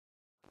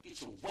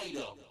Get your weight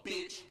up,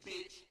 bitch.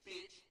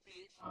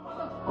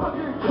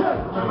 Motherfucking check.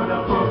 Remember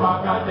to put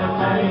my goddamn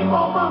name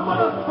on my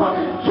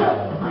motherfucking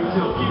check. Free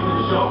till keep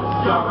the show.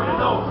 You already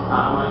know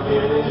I'ma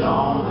get it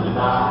on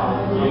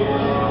tonight.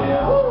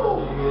 Yeah.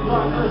 Woo.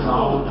 Get it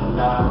on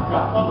tonight.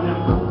 Got all them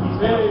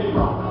goofies, hey.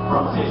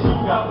 From since you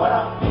got what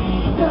I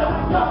need, then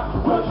I got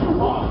what you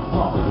want.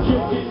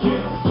 Yeah.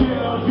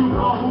 You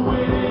know who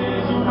it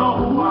is. You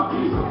know who I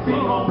be.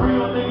 Sing on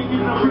real nigga,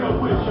 get it real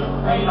with you.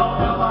 Ain't no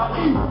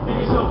L.I.E.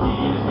 Nigga, so key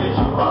in this bitch.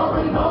 You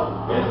already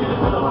know. Let's get the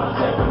pillow when I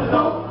step in the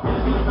door. Let's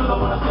get the pillow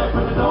when I step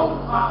in the door.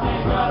 I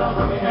ain't got a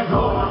record and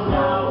go. I'm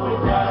down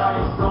with that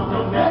ice on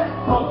your neck.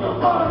 Fuck your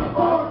body,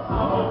 boy.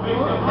 I'm a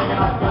big nigga.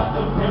 I got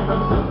the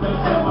pimpin'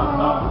 symptoms in my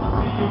heart.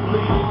 See you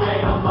bleeding,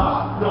 ain't a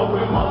lot. No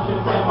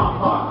emotions in my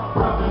heart.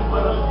 Rapping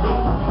for the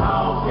loot.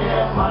 I don't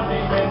care if my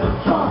name in the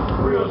chart.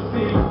 Real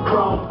city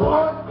grown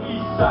boy.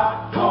 East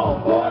side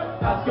home boy.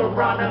 Ask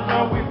around and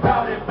learn we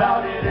bout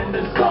it in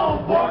the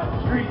zone boy.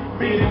 Street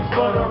meetings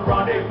for the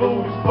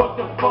rendezvous. Fuck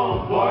the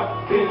phone boy.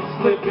 Been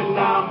slipping,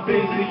 now I'm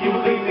busy. You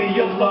leave me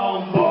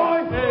alone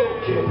boy.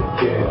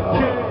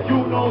 Yeah.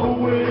 You know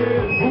who it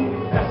is.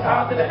 That's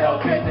I to the L,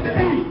 K to the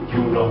E.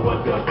 You know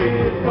what the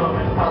is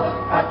coming. Holla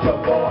at your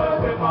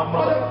boy with my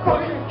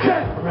motherfucking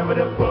check. Remember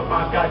to put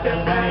my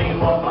goddamn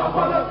name on my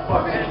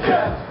motherfucking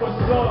check. What's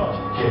up?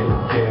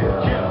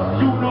 Yeah.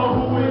 You know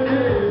who it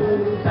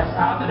is. That's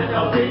I to the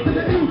L, K to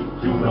the E.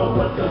 You know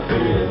what the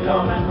is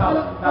coming.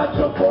 Holla at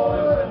your boy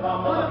with my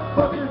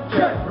motherfucking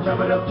check.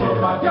 Remember to put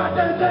my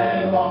goddamn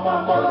name on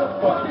my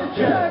motherfucking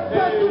check.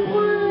 Hey,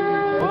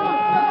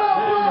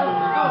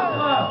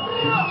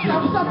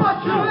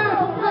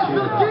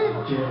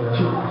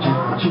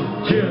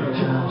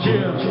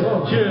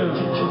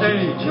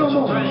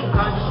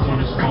 I just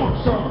wanna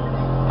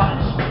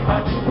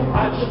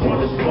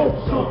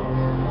smoke some.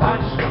 I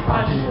just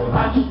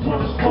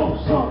wanna smoke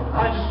some.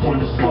 I just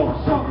wanna smoke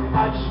some.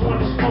 I just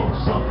wanna smoke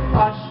some.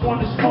 I just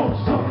wanna smoke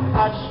some.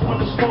 I just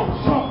wanna smoke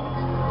some.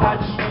 I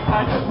just wanna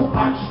smoke some.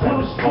 I just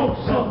wanna smoke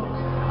some.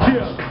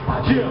 Yeah.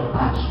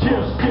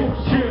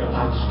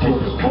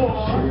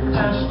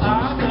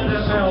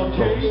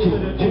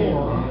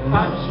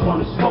 I just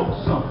wanna smoke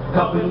some.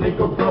 Cup and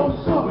nigga roll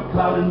some. We're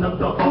clouding up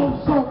the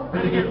ozone.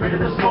 Better get rid of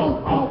the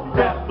smoke.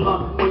 That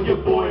blunt when your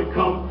boy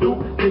come through.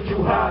 Get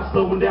you high,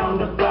 slowing down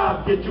the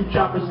vibe. Get you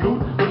chopping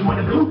scoot. What you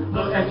wanna do?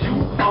 Look at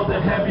you. All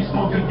the heavy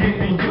smoke you're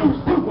getting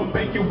used to. Will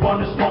make you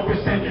wanna smoke and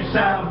send you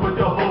shine with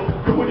the hope.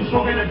 Cause when you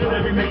smoking, I do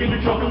that we making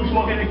you choke. And we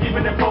smoking and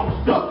keeping it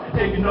posed up.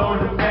 Ignore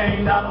the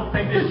pain. I don't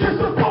think this shit's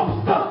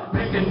supposed to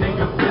make a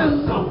nigga feel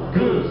so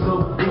good.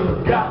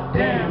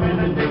 Goddamn, and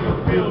a nigga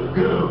feel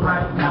good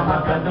right now. I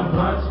got them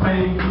blunts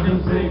made,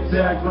 them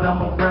zigzags. When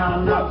I'm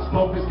around, knock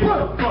smokers, get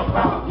the fuck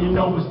out. You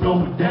know what's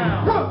going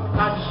down.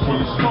 I just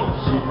wanna smoke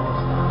some.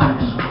 I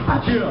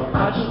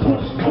just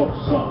wanna smoke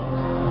some.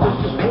 This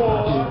is war.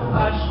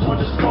 I just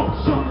wanna smoke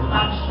some.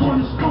 I just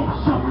wanna smoke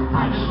some.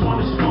 I just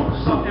wanna smoke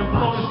some and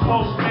blow the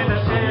smoke in the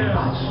air. I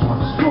just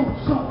wanna smoke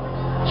some.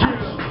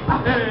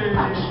 Hey,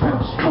 I just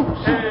wanna smoke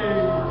some.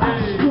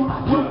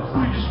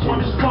 We just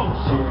wanna smoke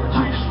some.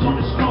 We just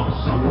wanna smoke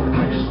some.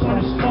 We just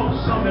wanna smoke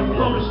some and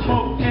blow the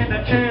smoke in the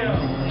air.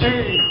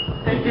 Hey,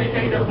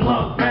 AKA the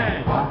blunt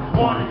bang.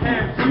 One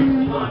hand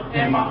free, blunt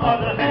in my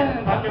other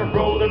hand. I can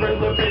roll the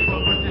regular paper,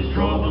 but this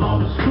trouble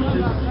on the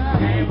switches.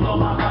 Can't blow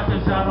my heart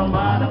 'cause I don't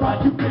mind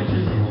about you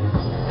bitches.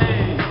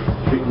 Hey,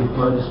 strictly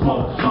for the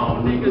smoke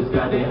zone. Niggas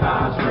got their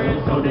eyes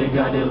red, so they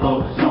got their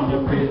lows on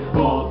your pit.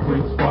 Ball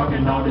quick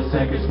sparking all the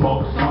second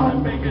smoke on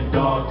and make a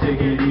dog take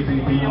it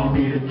easy. He don't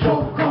need a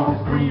choke on.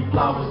 His green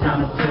flowers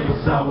kind of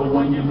taste sour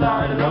when you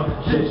light it up.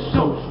 Shit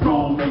so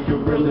strong, make you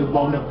really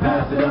wanna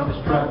pass it up.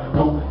 This track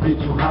won't fit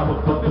you how a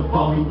fucking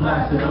phone you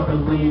blast it up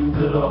and lean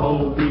to the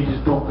whole beat.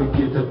 Just don't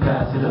forget to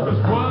pass it up.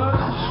 What?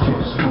 I just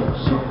wanna smoke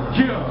some.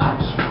 I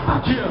just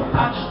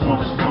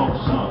wanna smoke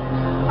some.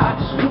 I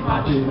just wanna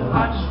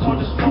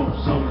smoke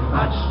some.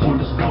 I just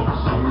wanna smoke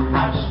some.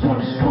 I just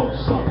wanna smoke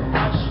some.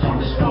 I just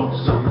wanna smoke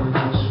some.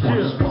 I just wanna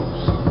smoke some.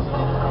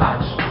 I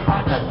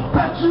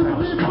just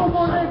wanna smoke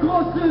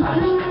some.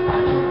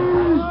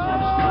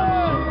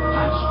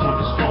 I just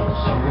wanna smoke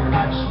some.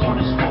 I just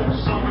wanna smoke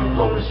some and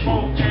blow the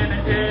smoke in the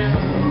air.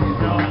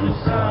 On the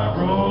side,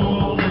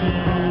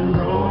 rolling.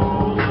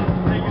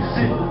 Niggas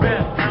sit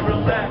back and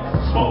relax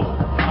and smoke.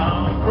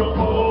 I'm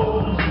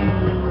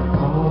proposing.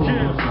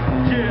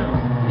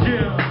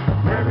 Yeah.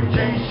 Mary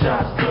Jane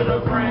shots to the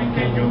brain.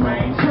 Can you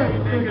maintain?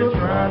 Nigga,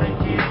 try to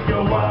keep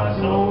your eyes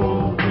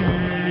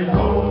open.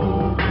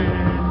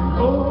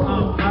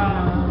 Up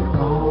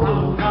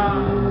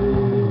high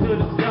to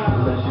the sky.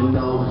 Let you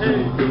know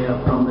it's there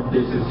from a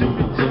distance. You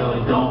can tell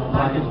you don't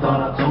like it.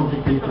 Thought I told you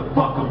get the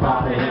fuck up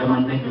out of here. My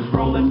niggas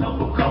rolling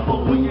up a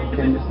couple. We ain't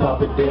gonna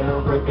stop it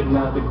there.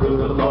 Recognize the good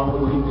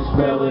alone. We can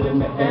smell it in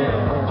the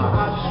air.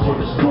 I just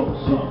wanna smoke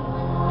some.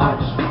 I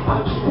just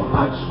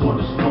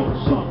wanna smoke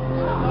some.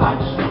 I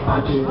just wanna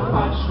smoke some.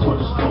 I just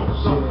wanna smoke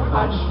some.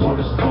 I just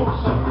wanna smoke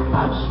some. I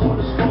just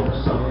wanna smoke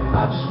some.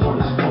 I just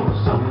wanna smoke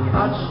some.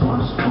 I just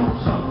wanna smoke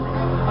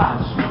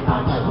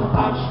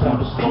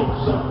some.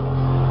 smoke some.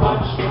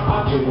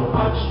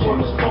 I just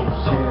wanna smoke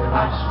some.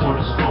 I just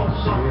wanna smoke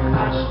some.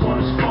 I just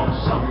wanna smoke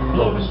some.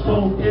 Blow the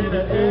smoke in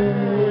the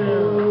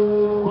air.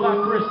 Black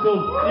crystal,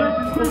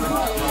 this is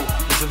the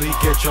Easily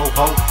get your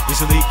hoe,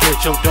 easily get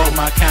your dough.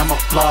 My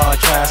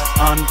camouflage ass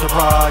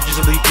entourage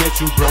easily get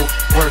you broke.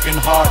 Working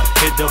hard,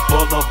 hit the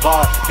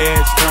boulevard,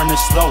 heads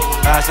turning slow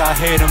as I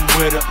hit him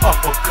with an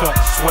uppercut.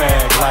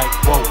 Swag like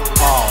whoa,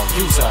 oh,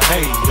 you's a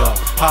hater.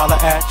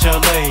 Holla at you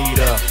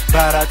later.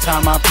 By the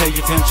time I pay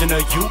attention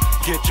to you,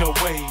 get your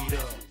weight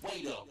up.